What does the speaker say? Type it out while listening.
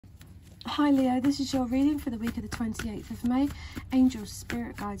Hi Leo, this is your reading for the week of the 28th of May. Angels,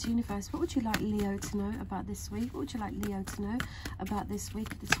 spirit guides, universe, what would you like Leo to know about this week? What would you like Leo to know about this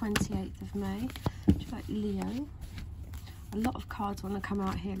week of the 28th of May? What would you like Leo? A lot of cards want to come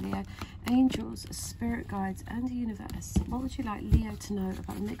out here, Leo. Angels, spirit guides, and the universe. What would you like Leo to know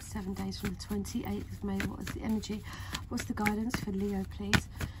about the next 7 days from the 28th of May? What is the energy? What's the guidance for Leo, please?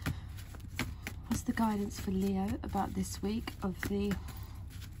 What's the guidance for Leo about this week of the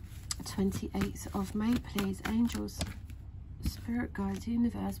 28th of May, please? Angels, spirit guides,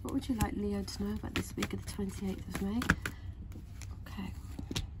 universe, what would you like Leo to know about this week of the 28th of May? Okay.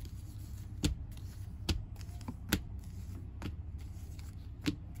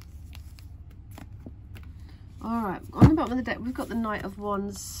 All right, on the bottom of the deck, we've got the Knight of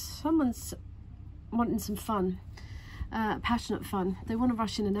Wands. Someone's wanting some fun, passionate fun. They want to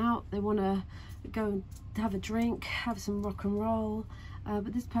rush in and out. They want to go and have a drink, have some rock and roll.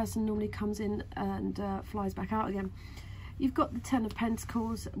 But this person normally comes in and flies back out again. You've got the Ten of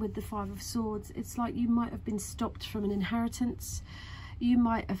Pentacles with the Five of Swords. It's like you might have been stopped from an inheritance. You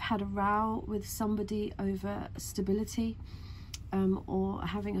might have had a row with somebody over stability or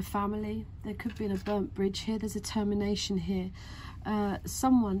having a family. There could be a burnt bridge here. There's a termination here.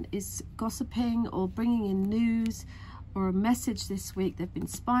 Someone is gossiping or bringing in news or a message this week. They've been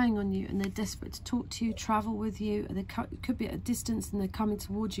spying on you and they're desperate to talk to you, travel with you. They could be at a distance and they're coming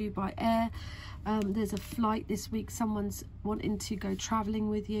towards you by air. There's a flight this week. Someone's wanting to go traveling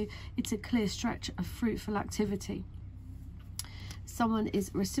with you. It's a clear stretch of fruitful activity. Someone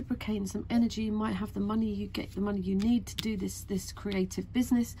is reciprocating some energy. You might have the money, you get the money you need to do this creative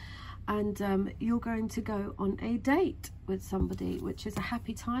business, and you're going to go on a date with somebody, which is a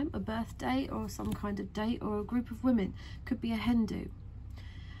happy time, a birthday or some kind of date, or a group of women. Could be a hen do.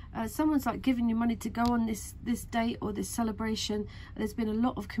 Someone's like giving you money to go on this date or this celebration. There's been a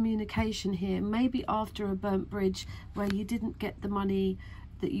lot of communication here, maybe after a burnt bridge where you didn't get the money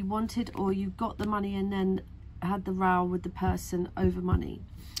that you wanted, or you got the money and then had the row with the person over money.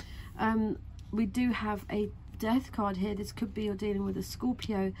 We do have a death card here. This could be you're dealing with a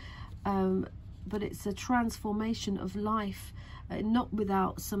Scorpio, but it's a transformation of life, not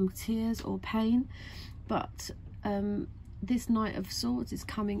without some tears or pain. But this Knight of Swords is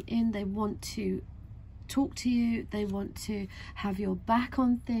coming in. They want to talk to you. They want to have your back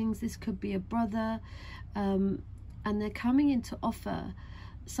on things. This could be a brother, and they're coming in to offer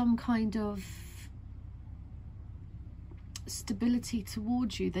some kind of stability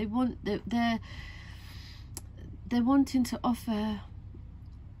towards you. They're wanting to offer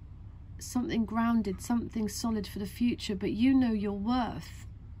something grounded, something solid for the future, but you know your worth.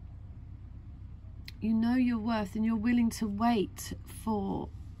 You know your worth, and you're willing to wait to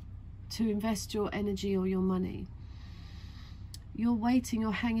invest your energy or your money. You're waiting,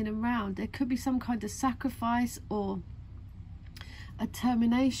 you're hanging around. There could be some kind of sacrifice or a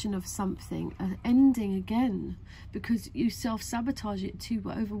termination of something, an ending again, because you self-sabotage it too,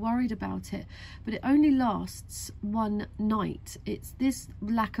 were over worried about it. But it only lasts one night. It's this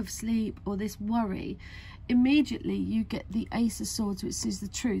lack of sleep or this worry. Immediately you get the Ace of Swords, which is the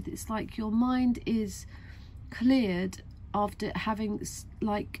truth. It's like your mind is cleared after having,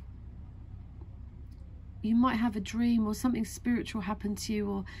 like, you might have a dream or something spiritual happen to you,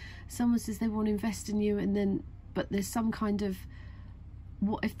 or someone says they want to invest in you, and then but there's some kind of,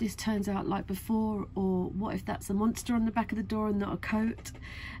 what if this turns out like before, or what if that's a monster on the back of the door and not a coat?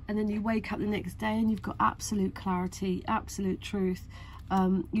 And then you wake up the next day and you've got absolute clarity, absolute truth.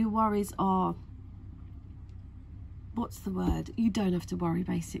 Your worries are, what's the word? You don't have to worry,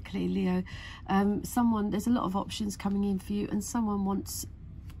 basically, Leo. There's a lot of options coming in for you, and someone wants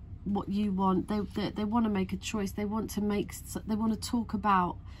what you want. They want to make a choice. They want to talk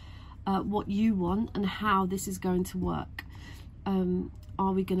about what you want and how this is going to work.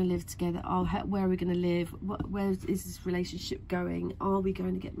 Are we going to live together? Where are we going to live? Where is this relationship going? Are we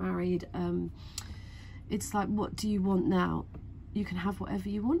going to get married? It's like, what do you want now? You can have whatever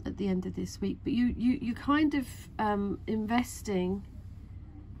you want at the end of this week, but you kind of investing,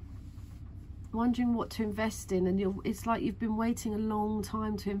 wondering what to invest in, and it's like you've been waiting a long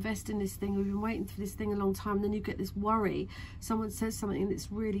time to invest in this thing. We've been waiting for this thing a long time, and then you get this worry. Someone says something and it's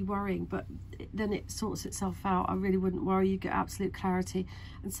really worrying, but then it sorts itself out. I really wouldn't worry. You get absolute clarity,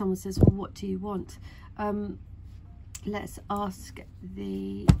 and someone says, well, what do you want? Let's ask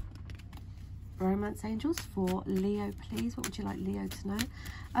the romance angels for Leo, please. What would you like Leo to know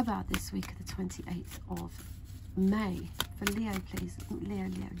about this week of the 28th of May? For Leo, please. Leo.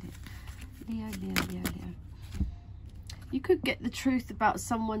 You could get the truth about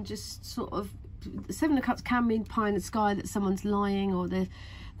someone just sort of, the Seven of Cups can mean pie in the sky, that someone's lying, or they're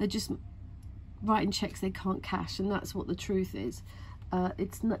just writing checks they can't cash, and that's what the truth is.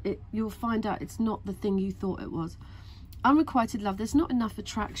 It's not. You'll find out it's not the thing you thought it was. Unrequited love. There's not enough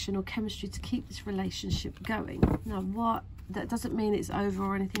attraction or chemistry to keep this relationship going. Now, what? That doesn't mean it's over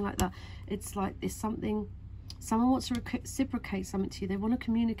or anything like that. It's like it's something. Someone wants to reciprocate something to you. They want to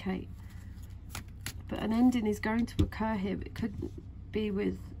communicate. But an ending is going to occur here. It could be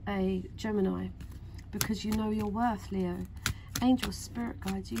with a Gemini, because you know your worth, Leo. Angels, spirit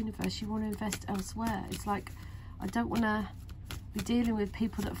guides, universe, you want to invest elsewhere. It's like, I don't want to be dealing with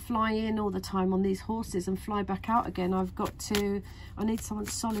people that fly in all the time on these horses and fly back out again. I need someone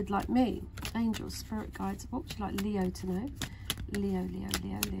solid like me. Angels, spirit guides, what would you like Leo to know? Leo, Leo,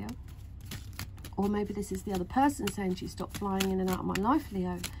 Leo, Leo. Or maybe this is the other person saying to you, stop flying in and out of my life,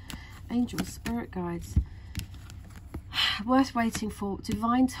 Leo. Angels, spirit guides. Worth waiting for.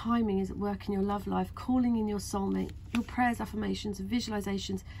 Divine timing is at work in your love life, calling in your soulmate. Your prayers, affirmations, and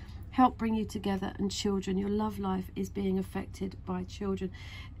visualizations help bring you together, and children. Your love life is being affected by children.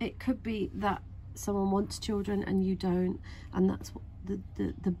 It could be that someone wants children and you don't, and that's what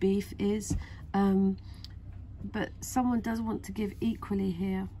the beef is. But someone does want to give equally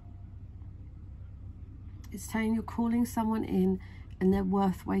here. It's saying you're calling someone in and they're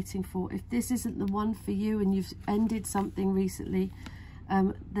worth waiting for. If this isn't the one for you and you've ended something recently,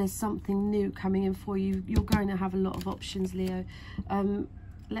 there's something new coming in for you. You're going to have a lot of options, Leo.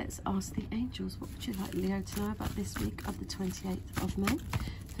 Let's ask the angels. What would you like Leo to know about this week of the 28th of May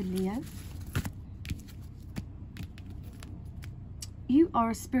for Leo? You are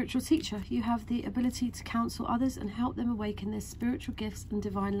a spiritual teacher. You have the ability to counsel others and help them awaken their spiritual gifts and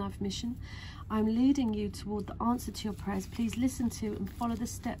divine life mission. I'm leading you toward the answer to your prayers. Please listen to and follow the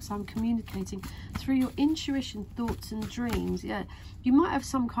steps I'm communicating through your intuition, thoughts and dreams. Yeah, you might have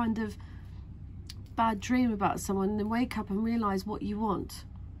some kind of bad dream about someone and then wake up and realize what you want.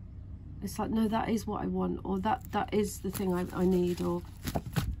 It's like, no, that is what I want, or that is the thing I need. Or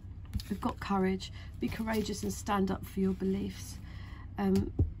we've got courage. Be courageous and stand up for your beliefs.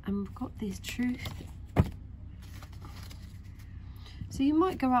 And we've got this truth. So you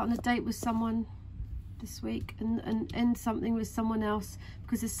might go out on a date with someone this week and end something with someone else,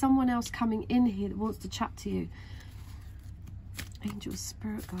 because there's someone else coming in here that wants to chat to you. Angels,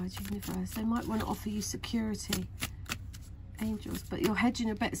 spirit guides, universe, they might want to offer you security. Angels, but you're hedging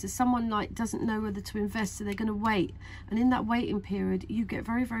your bets. So someone like doesn't know whether to invest, so they're going to wait, and in that waiting period you get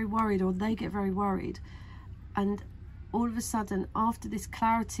very, very worried, or they get very worried, and all of a sudden, after this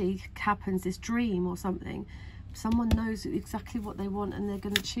clarity happens, this dream or something, someone knows exactly what they want and they're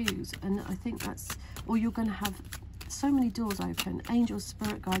going to choose. And I think that's, or you're going to have so many doors open. Angels,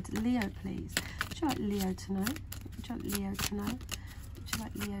 spirit guides, Leo, please. Would you like Leo to know? Would you like Leo to know? Would you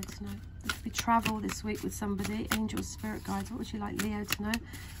like Leo to know? There could be travel this week with somebody. Angels, spirit guides, what would you like Leo to know?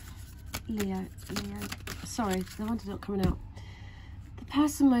 Leo, Leo. Sorry, the one's not coming out. The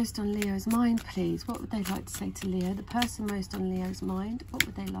person most on Leo's mind, please. What would they like to say to Leo? The person most on Leo's mind, what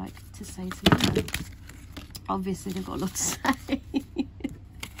would they like to say to Leo? Obviously, they've got a lot to say.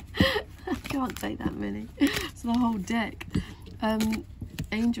 I can't take that many. It's the whole deck.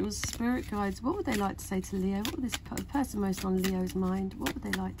 Angels, spirit guides, what would they like to say to Leo? What would this person most on Leo's mind, what would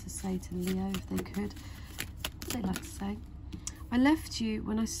they like to say to Leo if they could? What would they like to say? I left you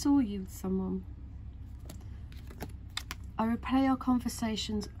when I saw you with someone. I replay our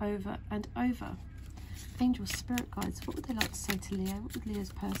conversations over and over. Angels, spirit guides, what would they like to say to Leo? What would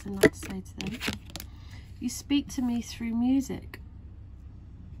Leo's person like to say to them? You speak to me through music.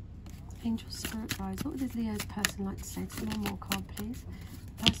 Angels, spirit guides, what would Leo's person like to say to them? One more card, please.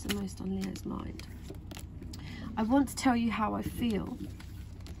 The person most on Leo's mind. I want to tell you how I feel,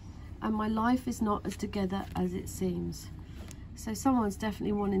 and my life is not as together as it seems. So someone's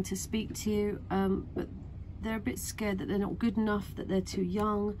definitely wanting to speak to you, but they're a bit scared that they're not good enough, that they're too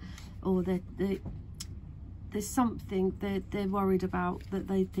young, or there's something they're worried about, that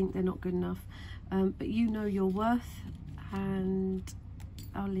they think they're not good enough. But you know your worth, and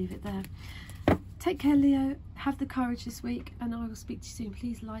I'll leave it there. Take care, Leo. Have the courage this week, and I will speak to you soon.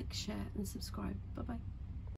 Please like, share, and subscribe. Bye-bye.